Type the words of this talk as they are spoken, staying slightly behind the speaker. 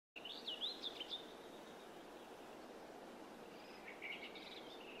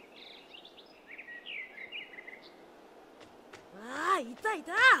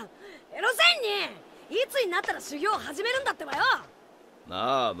にいつになったら修行を始めるんだってばよ。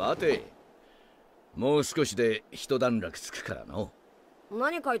なあ待て、もう少しで一段落つくからの。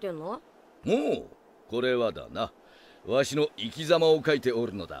何書いてんの？もうこれはだな、わしの生き様を書いてお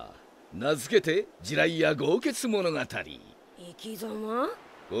るのだ。名付けてjiraiya豪傑物語。生き様？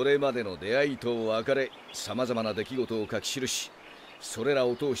これまでの出会いと別れ、さまざまな出来事を書き記し、それら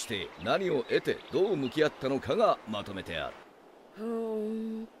を通して何を得てどう向き合ったのかがまとめてある。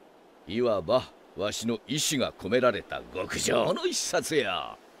いわばわしの意志が込められた極上の一冊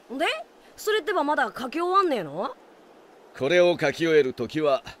や。でそれってばまだ書き終わんねえの？これを書き終える時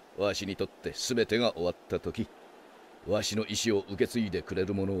はわしにとって全てが終わった時、わしの意志を受け継いでくれ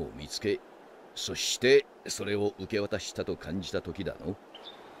るものを見つけ、そしてそれを受け渡したと感じた時だの。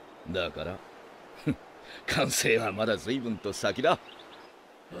だから完成はまだ随分と先だ。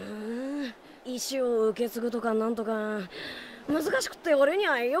意志を受け継ぐとかなんとか難しくって俺に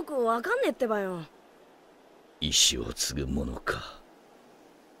はよくわかんねえってばよ。意志を継ぐものか。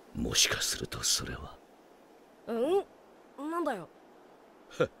もしかするとそれはなんだよ。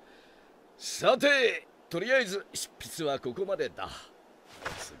さて、とりあえず執筆はここまでだ。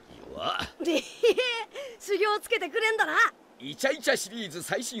次は修行つけてくれんだな。イチャイチャシリーズ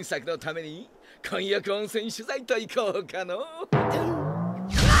最新作のために混浴温泉取材と行こうかの。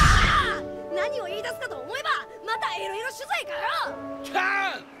何を言い出すかと思えばまたエロエロ取材かよ。キャ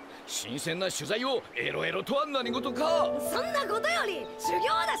ーン、新鮮な取材をエロエロとは何事か。そんなことより修行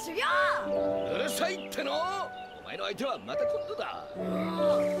だ修行。うるさいっての。お前の相手はまた今度だ。今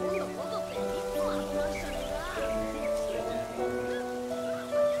度っていつも話したねえか。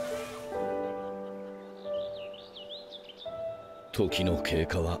時の経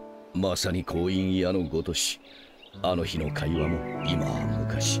過はまさに婚姻屋のごとし、あの日の会話も今は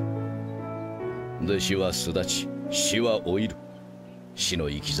昔。弟子は巣立ち、死は老いる。死の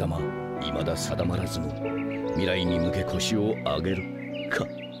生き様未だ定まらずも、未来に向け腰を上げるか。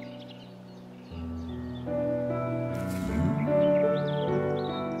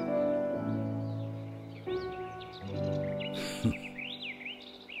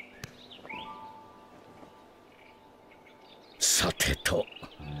さてと、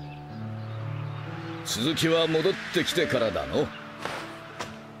続きは戻ってきてからだの。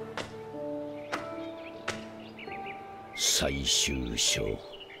最終章。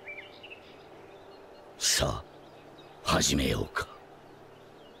さあ始めようか。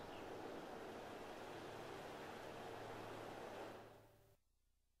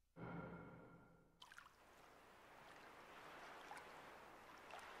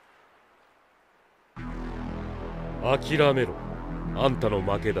諦めろ、あんたの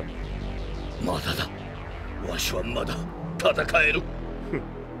負けだ。まだだ、わしはまだ戦える。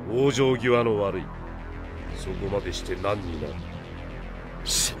往生際の悪い。そこまでして何になる。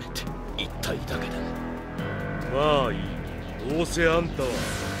せめて一体だけだ。まあいい、どうせあんたはこ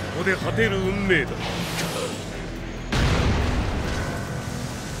こで果てる運命だ。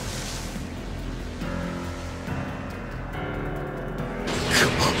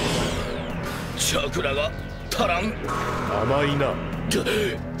チャクラが足らん。甘いな。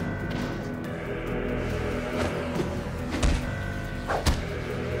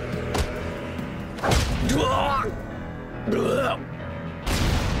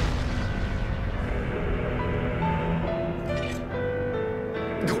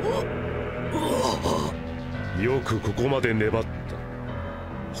よくここまで粘った。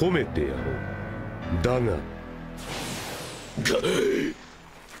褒めてやろう。だが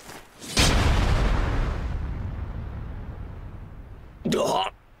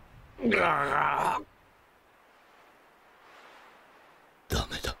ダ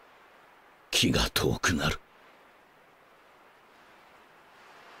メだ、気が遠くなる。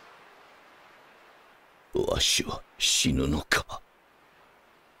わしは死ぬのか。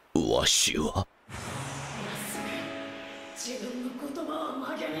わしは自分の言葉を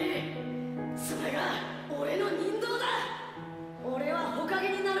曲げねえ。それが俺の人道だ。俺はほかげ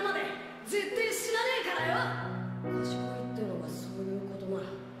になるまで絶対死なねえからよ。賢いってのがそういうことなら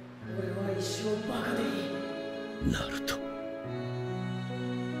俺は一生バカでいい。ナルト、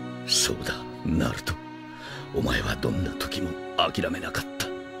そうだナルト、お前はどんな時も諦めなかった。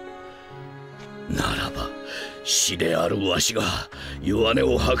ならば死であるわしが弱音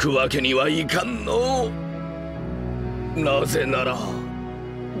を吐くわけにはいかんの。なぜなら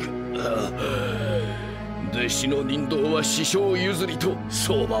弟子の人道は師匠譲りと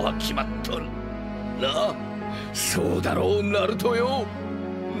相場は決まっとるなあ。そうだろうナルトよ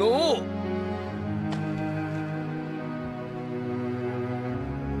のう。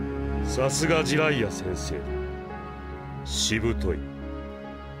さすがjiraiya先生だ。しぶとい。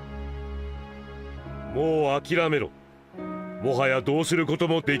もう諦めろ。もはやどうすること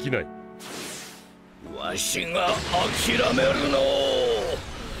もできない。わしが諦めるの。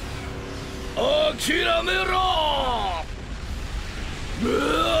諦めろ。う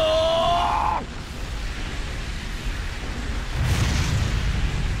わ！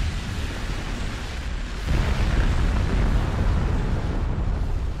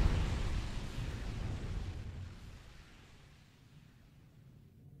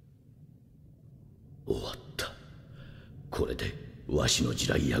終わった。これでわしの地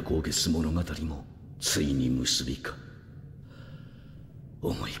雷や豪傑物語もついに結びか。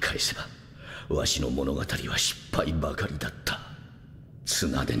思い返せばわしの物語は失敗ばかりだった。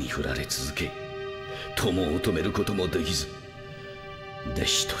綱手に振られ続け、友を止めることもできず、弟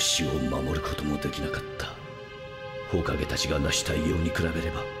子と死を守ることもできなかった。火影たちが成した偉業に比べ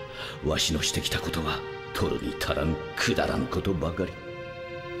れば、わしのしてきたことは取るに足らぬくだらんことばかり。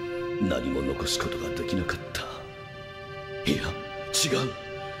何も残すことができなかった。いや違う。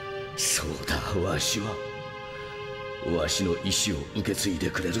そうだ、わしはわしの意志を受け継いで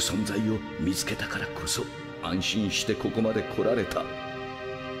くれる存在を見つけたからこそ安心してここまで来られた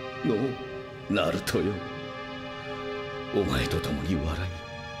のナルトよ。お前と共に笑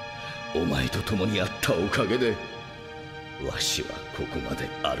い、お前と共にあったおかげでわしはここまで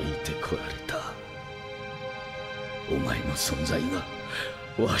歩いてこられた。お前の存在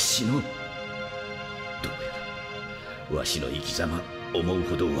がわしの、どうやらわしの生き様思う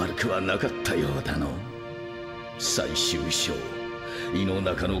ほど悪くはなかったようだの。最終章、胃の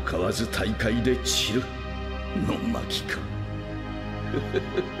中の蛙大会で散るの巻か。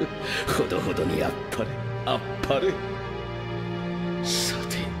ほどほどにあっぱれあっぱれ。さ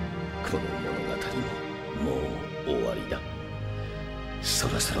てこの物語ももう終わりだ。そ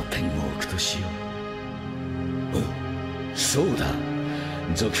ろそろペンを置くとしよう。お、そうだ、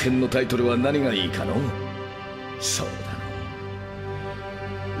続編のタイトルは何がいいかの。そうだ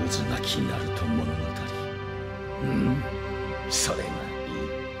の、渦巻きナルト物語。それが